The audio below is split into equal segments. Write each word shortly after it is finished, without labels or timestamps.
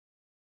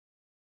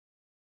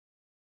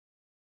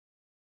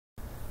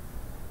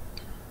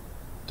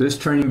This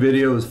training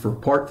video is for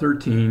Part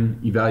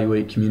 13,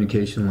 Evaluate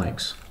Communication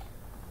Links.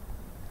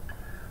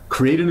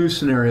 Create a new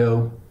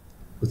scenario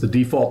with the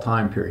default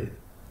time period.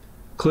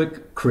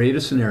 Click Create a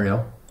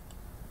Scenario.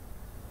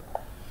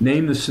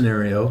 Name the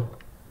scenario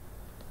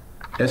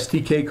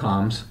STK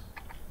Comms.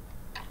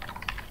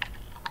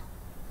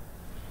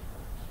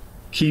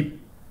 Keep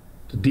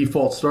the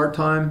default start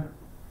time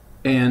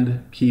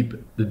and keep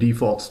the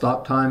default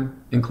stop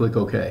time and click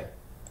OK.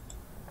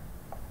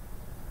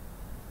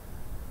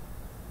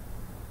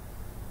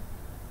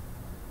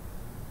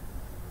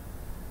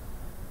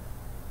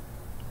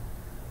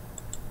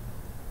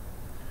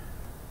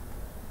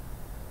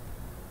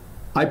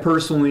 I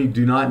personally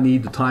do not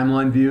need the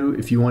timeline view.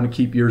 If you want to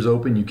keep yours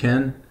open, you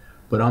can,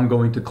 but I'm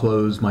going to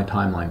close my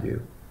timeline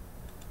view.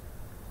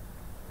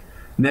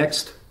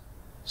 Next,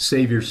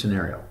 save your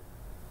scenario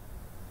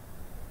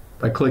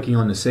by clicking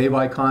on the save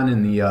icon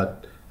in the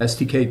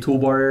STK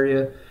toolbar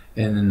area,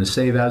 and in the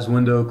Save As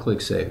window,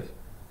 click Save.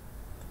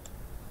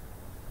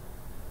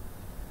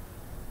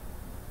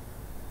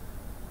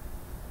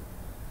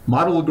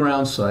 Model a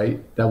ground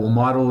site that will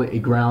model a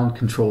ground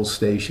control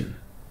station.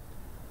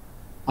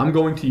 I'm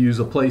going to use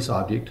a place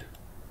object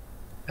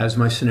as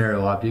my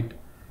scenario object,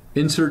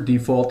 insert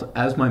default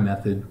as my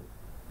method,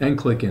 and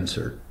click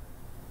Insert.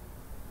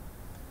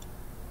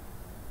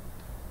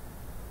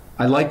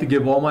 I like to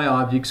give all my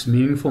objects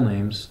meaningful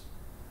names,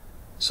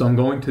 so I'm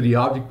going to the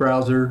object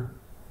browser,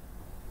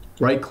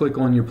 right-click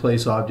on your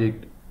place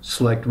object,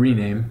 select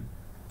Rename,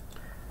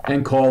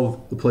 and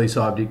call the place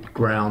object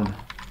Ground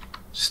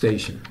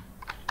Station.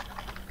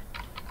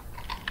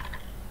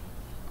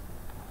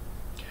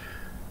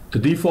 The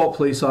default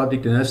place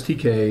object in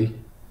STK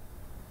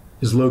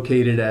is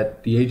located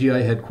at the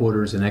AGI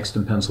headquarters in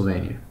Exton,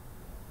 Pennsylvania.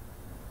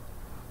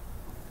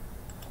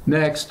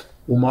 Next,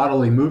 we'll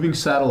model a moving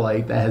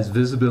satellite that has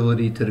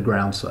visibility to the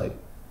ground site.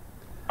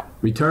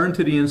 Return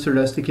to the Insert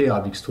STK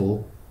Objects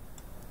tool,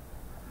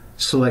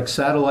 select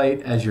Satellite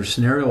as your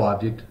scenario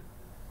object,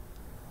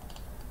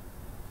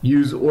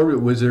 use Orbit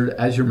Wizard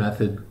as your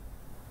method,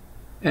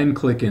 and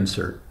click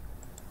Insert.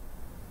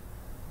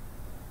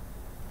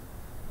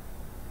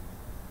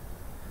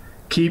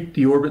 Keep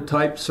the orbit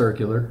type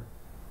circular.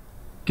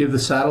 Give the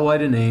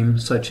satellite a name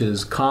such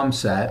as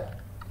ComSat.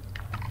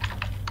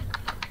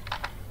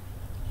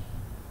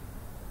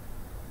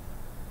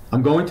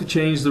 I'm going to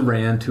change the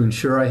RAN to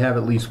ensure I have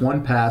at least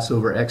one pass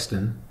over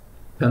Exton,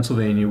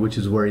 Pennsylvania, which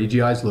is where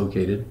AGI is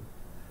located.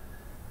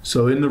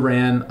 So in the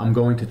RAN, I'm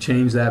going to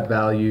change that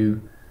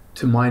value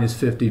to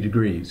 -50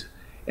 degrees.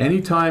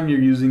 Anytime you're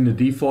using the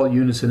default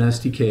units in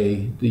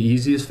STK, the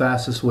easiest,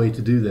 fastest way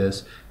to do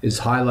this is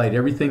highlight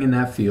everything in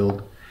that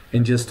field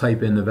and just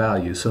type in the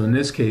value. So in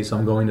this case,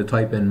 I'm going to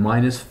type in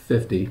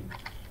 -50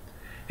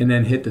 and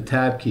then hit the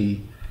tab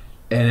key,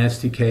 and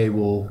STK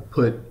will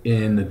put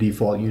in the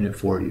default unit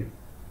for you.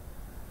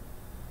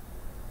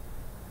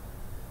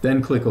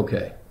 Then click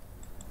OK.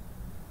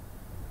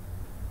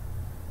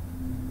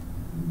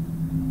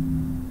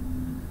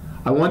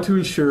 I want to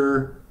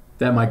ensure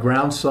that my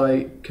ground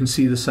site can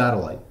see the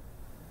satellite.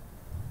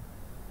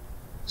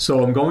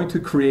 So I'm going to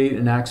create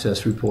an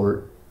access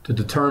report to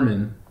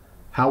determine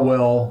how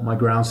well my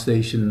ground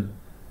station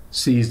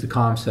sees the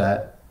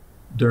ComSat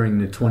during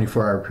the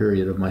 24-hour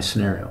period of my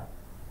scenario.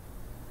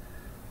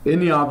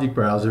 In the object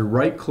browser,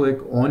 right-click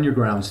on your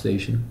ground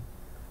station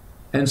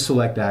and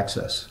select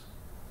Access.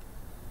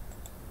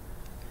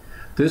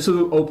 This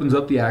opens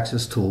up the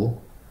Access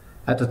tool.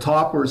 At the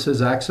top where it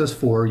says Access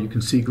For, you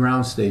can see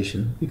Ground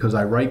Station because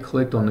I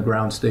right-clicked on the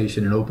ground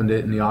station and opened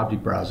it in the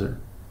object browser.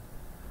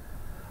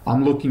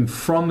 I'm looking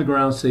from the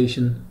ground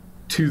station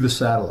to the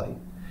satellite.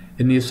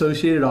 In the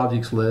Associated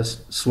Objects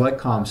list,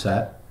 select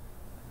ComSat,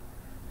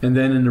 and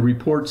then in the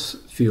Reports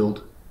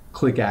field,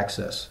 click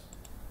Access.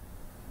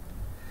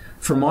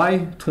 For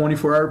my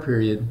 24-hour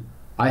period,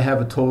 I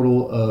have a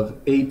total of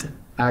 8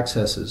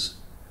 accesses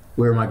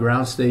where my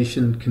ground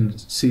station can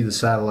see the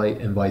satellite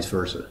and vice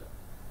versa.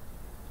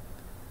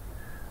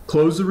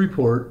 Close the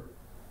report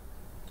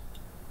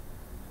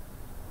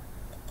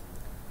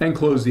and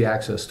close the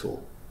Access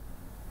tool.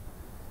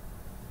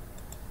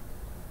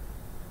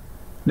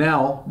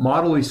 Now,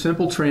 model a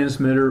simple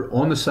transmitter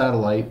on the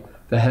satellite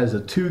that has a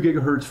 2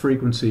 GHz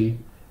frequency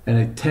and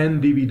a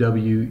 10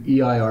 dBW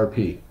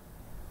EIRP.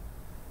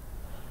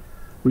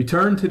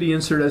 Return to the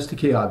Insert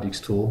STK Objects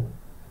tool,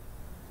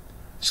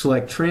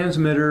 select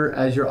Transmitter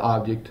as your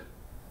object,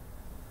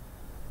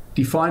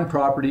 define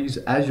Properties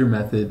as your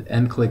method,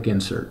 and click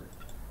Insert.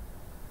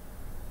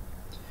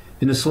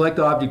 In the Select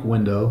Object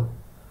window,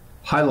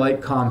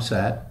 highlight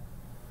ComSat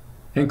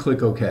and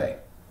click OK.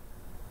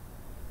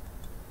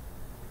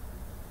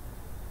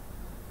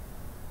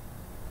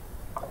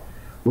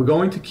 We're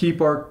going to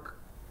keep our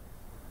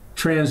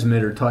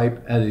transmitter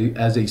type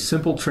as a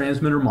simple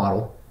transmitter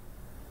model.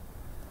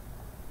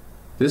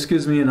 This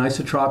gives me an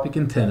isotropic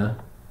antenna.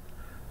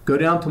 Go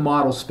down to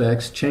Model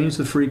Specs, change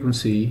the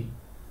frequency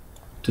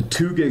to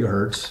 2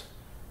 GHz,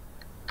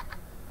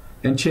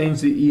 and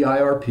change the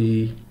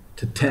EIRP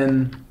to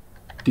 10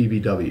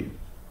 dBW.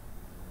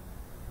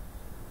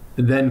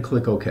 and then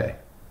click OK.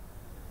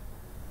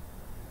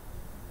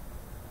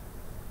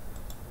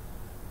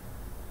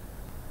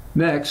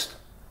 Next,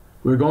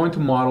 we're going to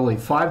model a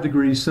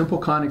 5-degree simple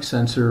conic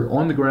sensor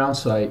on the ground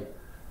site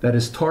that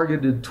is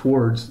targeted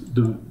towards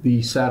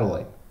the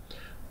satellite.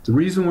 The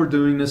reason we're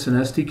doing this in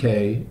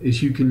STK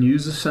is you can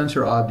use the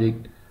sensor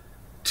object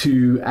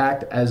to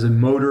act as a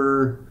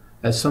motor,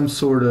 as some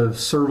sort of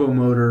servo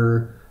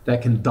motor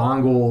that can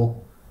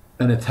dongle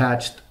an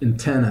attached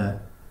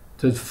antenna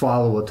to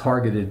follow a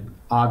targeted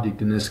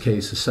object, in this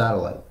case a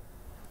satellite.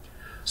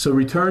 So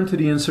return to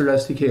the Insert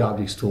STK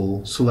Objects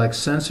tool, select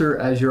Sensor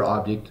as your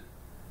object,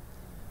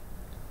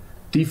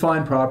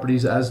 define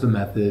properties as the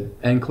method,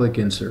 and click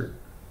Insert.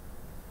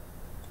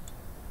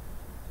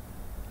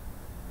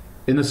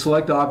 In the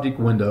Select Object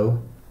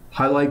window,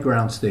 highlight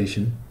Ground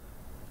Station,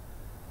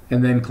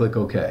 and then click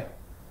OK.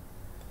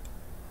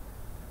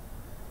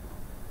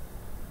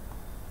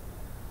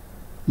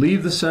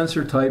 Leave the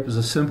sensor type as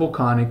a simple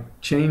conic,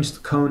 change the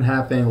cone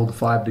half angle to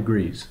 5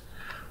 degrees.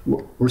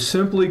 We're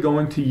simply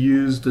going to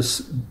use the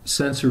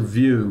sensor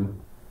view,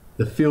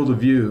 the field of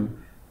view,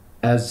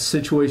 as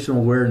situational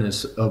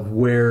awareness of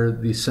where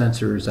the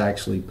sensor is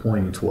actually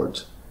pointing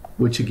towards,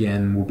 which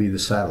again will be the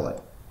satellite.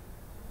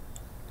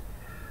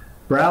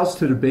 Browse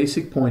to the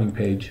basic pointing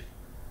page,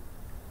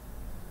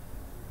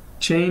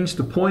 change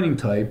the pointing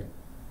type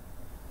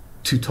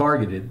to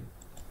targeted,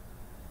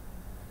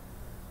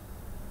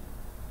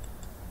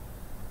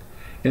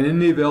 and in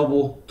the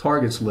available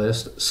targets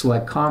list,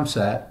 select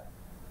ComSat,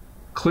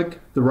 click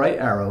the right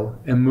arrow,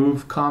 and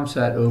move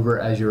ComSat over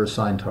as your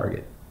assigned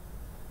target.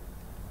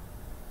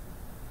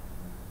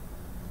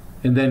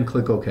 And then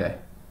click OK.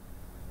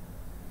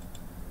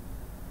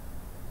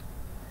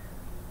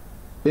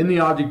 In the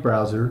object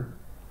browser,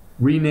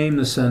 rename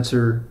the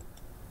sensor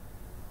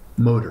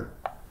Motor.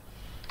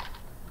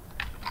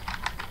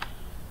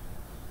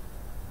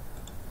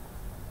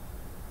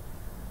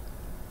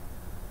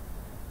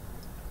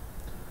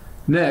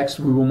 Next,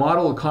 we will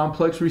model a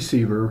complex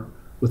receiver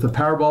with a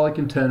parabolic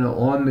antenna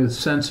on the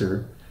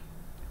sensor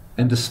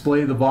and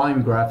display the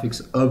volume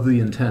graphics of the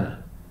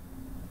antenna.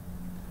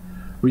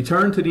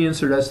 Return to the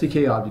Insert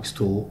STK Objects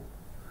tool,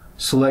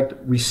 select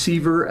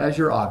Receiver as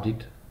your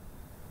object,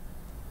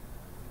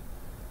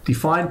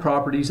 define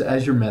properties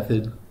as your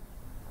method,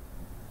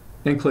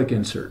 and click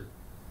Insert.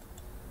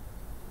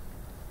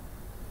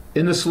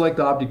 In the Select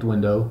Object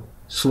window,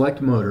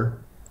 select Motor,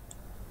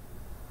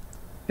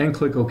 and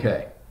click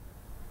OK.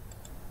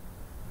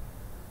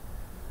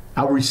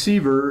 Our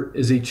receiver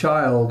is a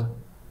child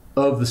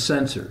of the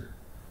sensor.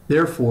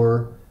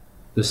 Therefore,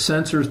 the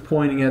sensor is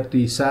pointing at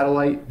the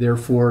satellite,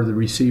 therefore the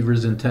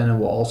receiver's antenna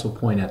will also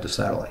point at the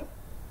satellite.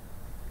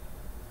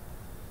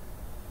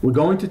 We're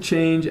going to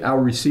change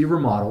our receiver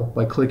model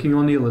by clicking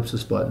on the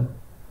ellipsis button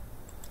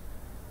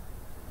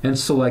and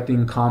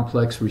selecting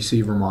Complex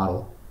Receiver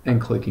Model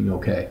and clicking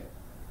OK.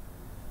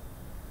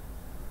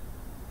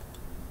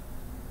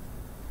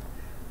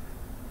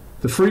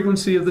 The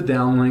frequency of the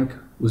downlink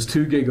was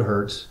 2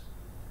 GHz.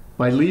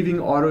 By leaving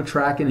auto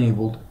track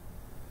enabled,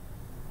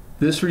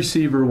 this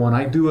receiver, when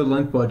I do a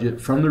link budget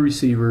from the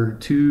receiver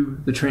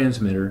to the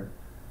transmitter,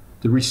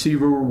 the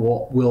receiver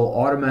will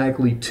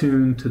automatically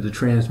tune to the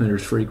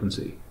transmitter's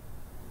frequency.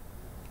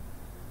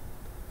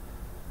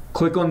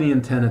 Click on the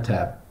Antenna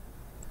tab.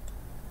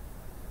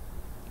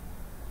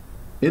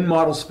 In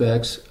Model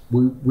Specs,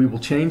 we will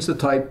change the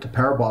type to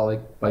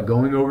parabolic by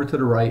going over to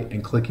the right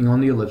and clicking on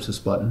the ellipsis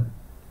button.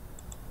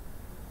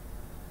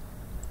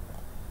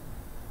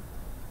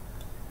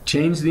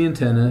 Change the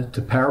antenna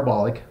to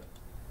parabolic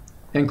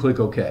and click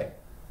OK.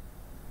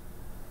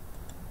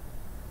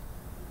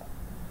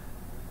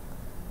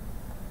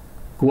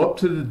 Go up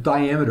to the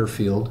diameter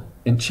field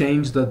and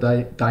change the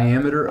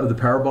diameter of the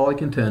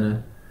parabolic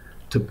antenna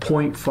to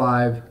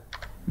 0.5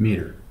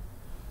 meter.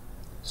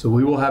 So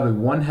we will have a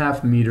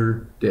 1/2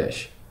 meter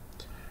dish.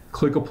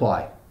 Click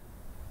Apply.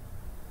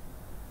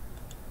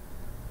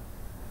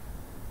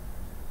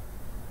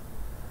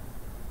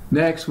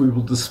 Next, we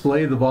will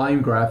display the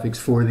volume graphics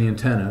for the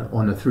antenna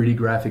on the 3D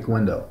graphic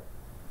window.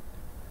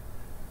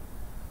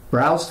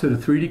 Browse to the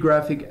 3D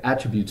graphic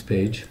attributes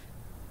page.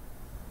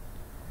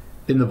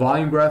 In the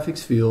volume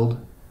graphics field,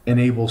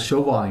 enable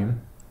Show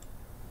Volume.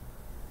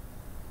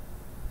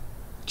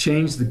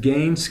 Change the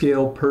gain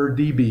scale per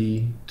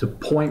dB to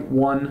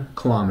 0.1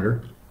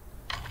 kilometer.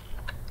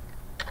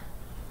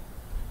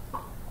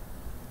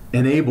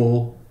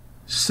 Enable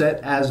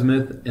Set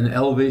Azimuth and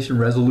Elevation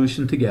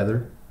Resolution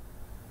together,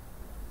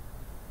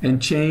 and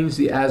change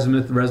the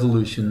azimuth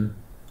resolution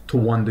to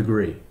 1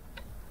 degree.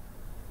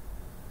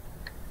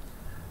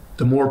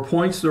 The more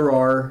points there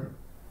are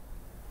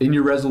in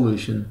your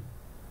resolution,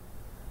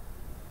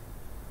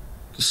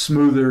 the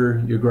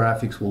smoother your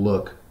graphics will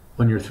look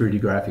on your 3D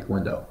graphic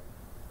window.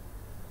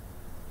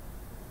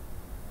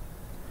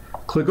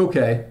 Click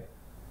OK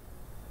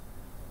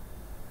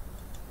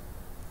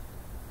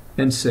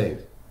and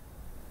save.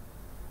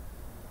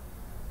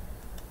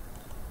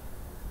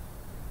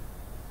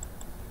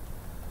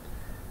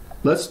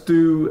 Let's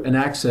do an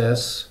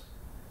access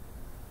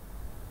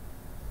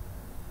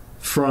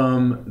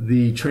from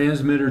the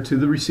transmitter to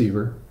the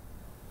receiver.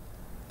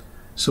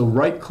 So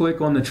right click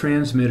on the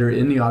transmitter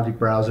in the object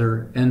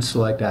browser and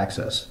select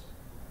access.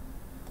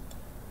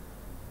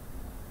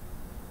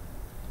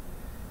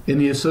 In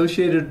the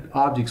associated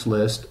objects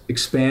list,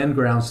 expand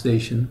ground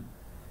station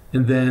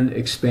and then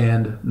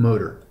expand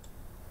motor.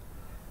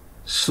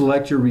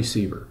 Select your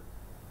receiver.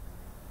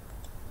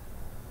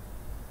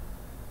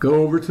 Go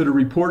over to the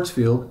reports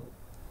field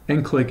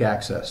and click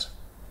access.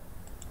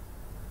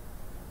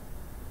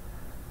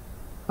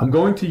 I'm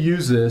going to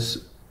use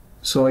this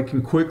so I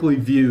can quickly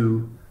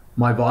view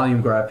my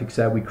volume graphics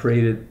that we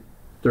created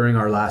during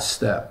our last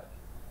step.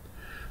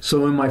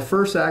 So in my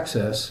first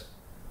access,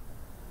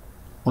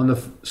 on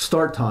the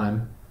start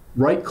time,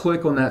 right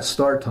click on that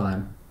start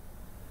time,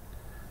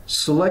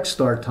 select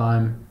start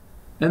time,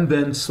 and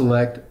then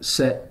select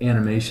set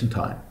animation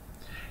time.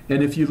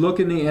 And if you look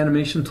in the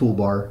animation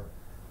toolbar,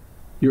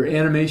 your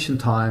animation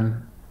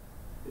time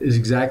is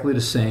exactly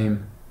the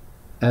same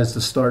as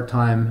the start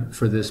time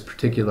for this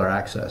particular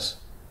access.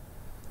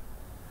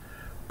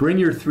 Bring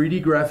your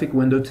 3D graphic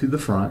window to the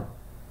front.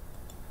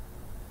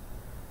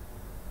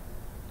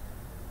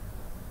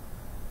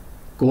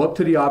 Go up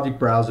to the object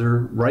browser,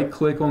 right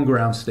click on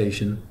ground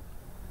station,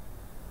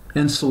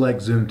 and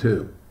select zoom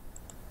to.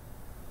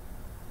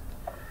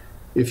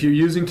 If you're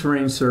using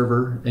Terrain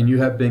Server and you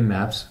have Bing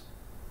Maps,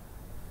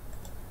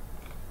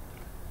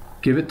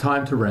 give it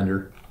time to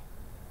render.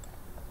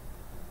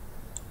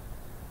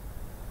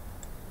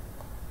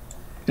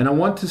 And I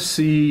want to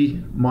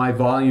see my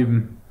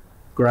volume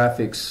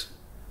graphics,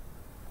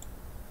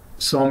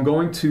 so I'm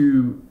going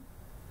to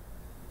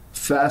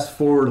fast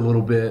forward a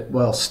little bit,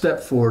 well, step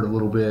forward a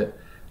little bit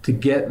to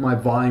get my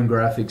volume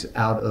graphics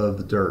out of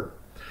the dirt.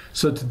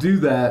 So to do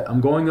that,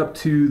 I'm going up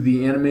to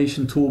the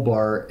animation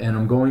toolbar and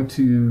I'm going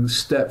to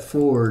step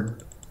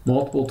forward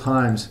multiple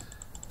times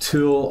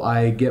till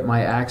I get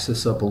my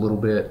axis up a little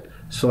bit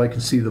so I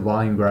can see the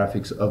volume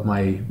graphics of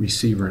my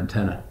receiver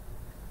antenna.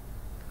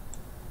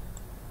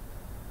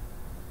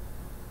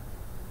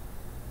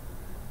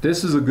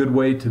 This is a good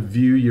way to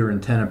view your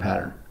antenna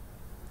pattern.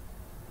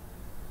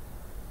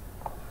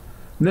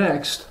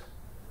 Next,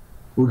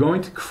 we're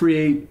going to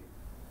create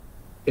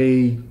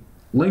a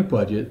link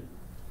budget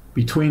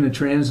between the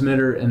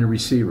transmitter and the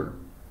receiver.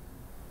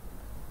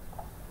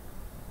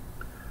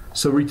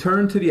 So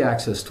return to the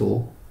Access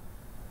tool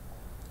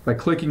by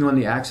clicking on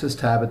the Access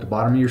tab at the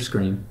bottom of your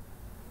screen.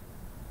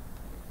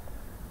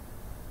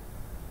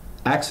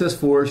 Access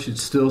 4 should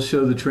still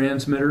show the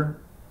transmitter.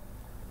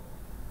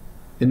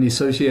 In the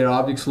associated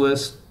objects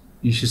list,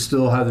 you should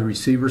still have the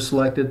receiver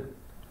selected.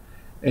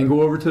 And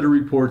go over to the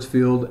reports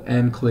field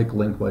and click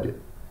link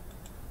budget.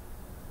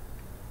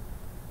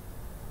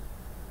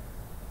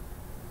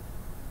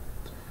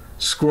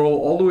 Scroll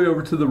all the way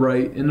over to the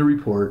right in the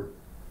report,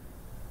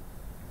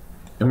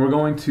 and we're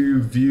going to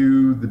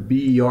view the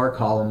BER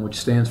column, which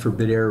stands for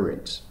bit error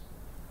rates.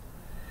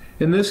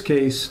 In this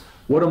case,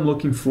 what I'm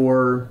looking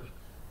for,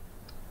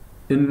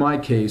 in my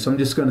case, I'm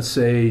just going to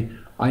say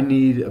I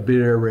need a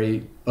bit error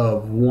rate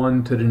of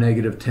 1 to the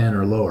negative 10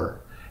 or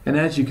lower. And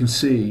as you can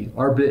see,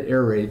 our bit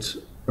error rates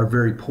are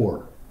very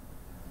poor.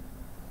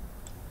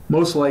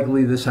 Most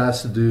likely this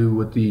has to do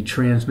with the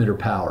transmitter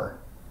power.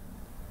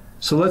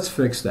 So let's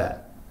fix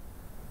that.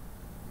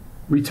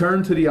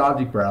 Return to the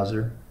object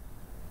browser,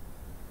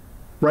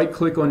 right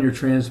click on your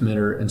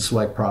transmitter and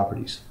select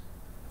properties.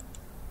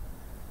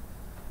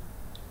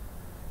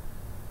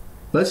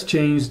 Let's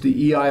change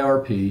the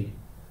EIRP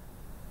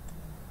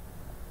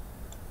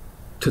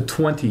to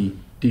 20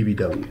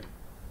 dBW.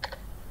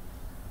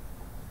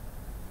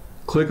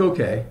 Click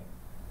OK.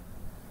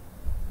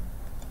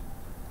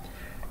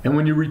 And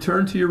when you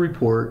return to your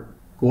report,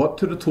 go up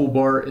to the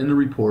toolbar in the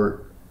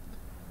report,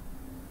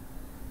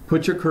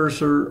 put your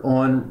cursor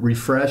on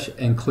refresh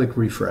and click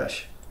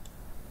refresh.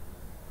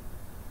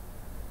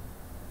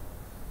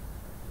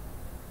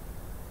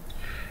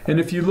 And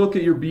if you look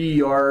at your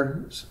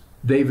BERs,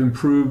 they've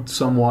improved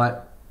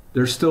somewhat.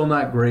 They're still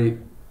not great,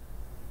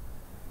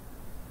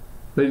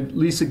 but at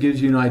least it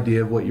gives you an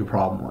idea of what your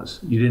problem was.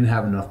 You didn't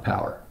have enough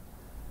power.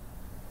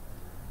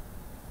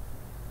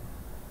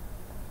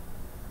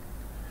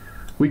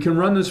 We can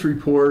run this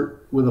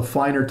report with a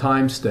finer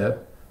time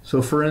step.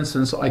 So for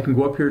instance, I can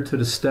go up here to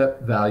the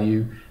step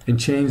value and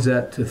change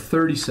that to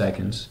 30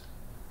 seconds.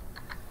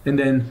 And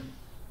then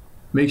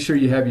make sure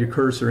you have your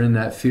cursor in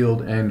that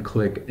field and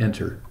click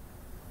enter.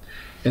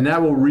 And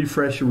that will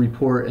refresh your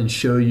report and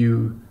show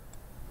you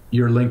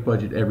your link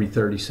budget every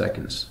 30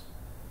 seconds.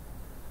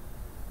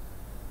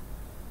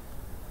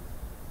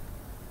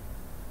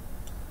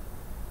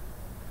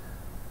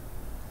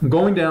 I'm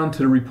going down to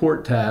the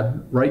report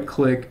tab, right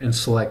click and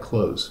select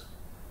close.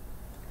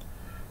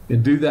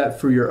 And do that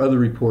for your other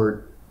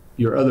report,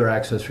 your other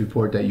access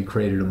report that you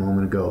created a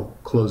moment ago.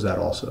 Close that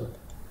also.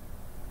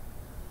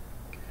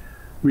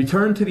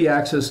 Return to the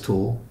access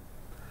tool.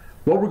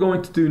 What we're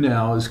going to do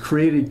now is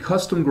create a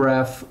custom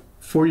graph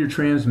for your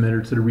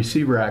transmitter to the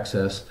receiver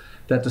access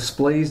that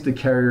displays the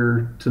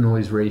carrier to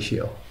noise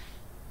ratio.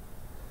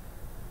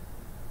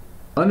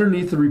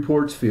 Underneath the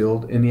Reports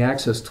field in the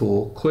Access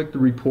tool, click the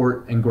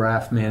Report and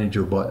Graph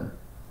Manager button.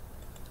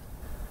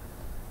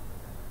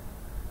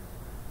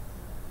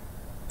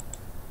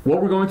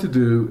 What we're going to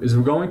do is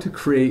we're going to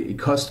create a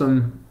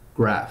custom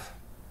graph.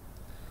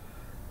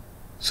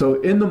 So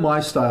in the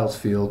My Styles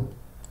field,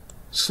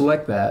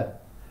 select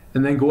that,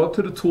 and then go up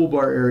to the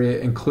toolbar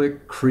area and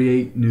click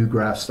Create New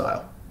Graph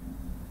Style.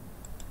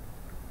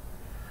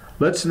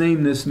 Let's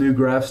name this new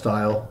graph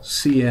style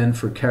CN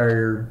for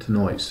Carrier to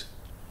Noise,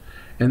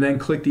 and then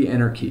click the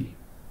Enter key.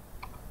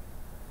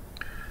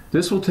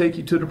 This will take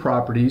you to the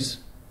properties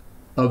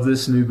of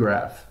this new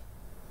graph.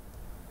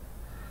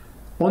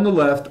 On the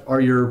left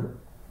are your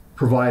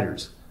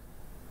providers.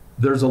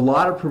 There's a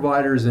lot of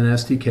providers in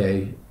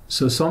STK,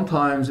 so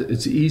sometimes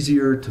it's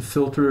easier to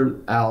filter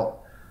out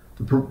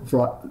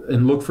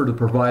and look for the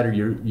provider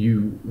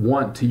you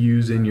want to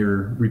use in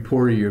your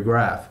report or your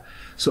graph.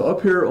 So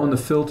up here on the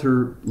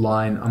filter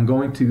line, I'm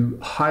going to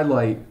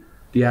highlight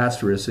the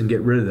asterisk and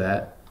get rid of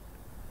that.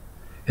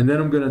 And then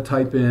I'm going to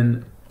type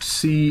in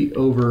C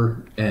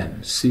over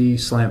N, C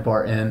slant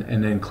bar N,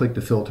 and then click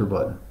the filter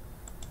button.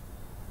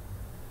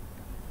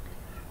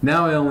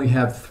 Now I only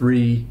have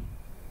 3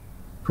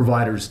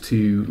 providers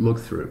to look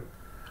through.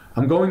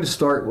 I'm going to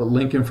start with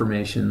link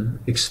information,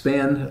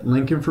 expand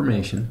link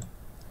information,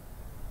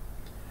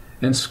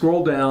 and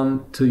scroll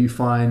down till you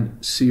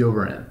find C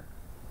over N.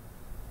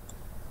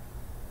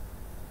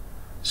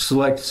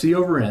 Select C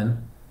over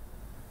N,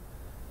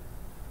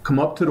 come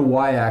up to the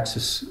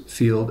Y-axis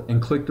field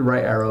and click the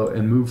right arrow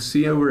and move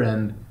C over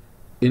N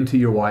into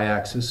your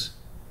Y-axis.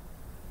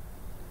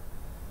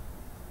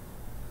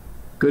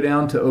 Go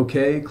down to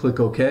OK,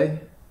 click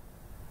OK.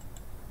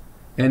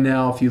 And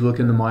now if you look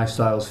in the My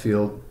Styles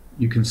field,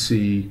 you can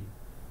see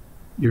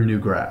your new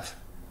graph.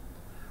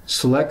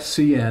 Select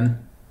CN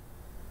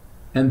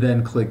and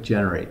then click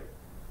Generate.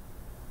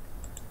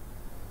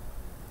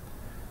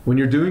 When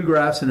you're doing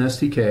graphs in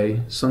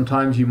STK,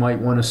 sometimes you might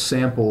want to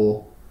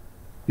sample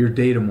your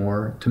data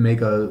more to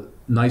make a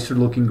nicer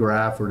looking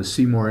graph or to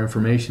see more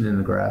information in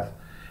the graph.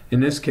 In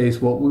this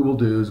case, what we will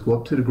do is go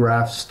up to the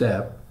graph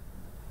step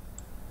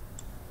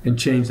and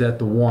change that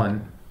to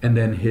 1 and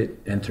then hit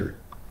Enter.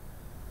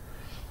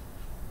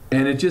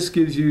 And it just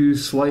gives you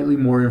slightly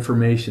more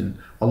information.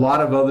 A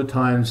lot of other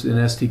times in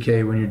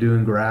STK when you're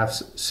doing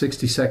graphs,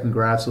 60-second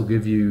graphs will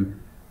give you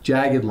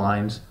jagged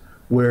lines,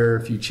 where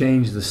if you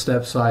change the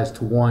step size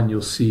to 1,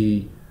 you'll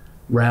see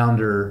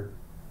rounder,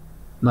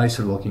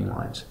 nicer looking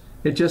lines.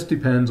 It just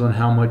depends on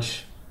how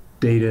much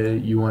data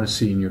you want to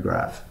see in your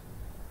graph.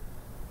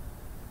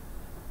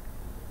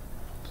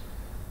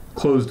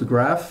 Close the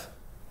graph.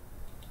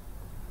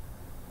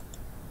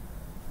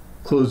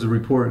 Close the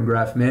Report and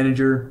Graph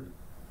Manager.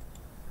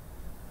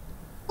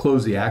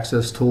 Close the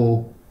Access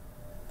tool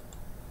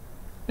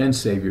and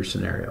save your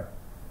scenario.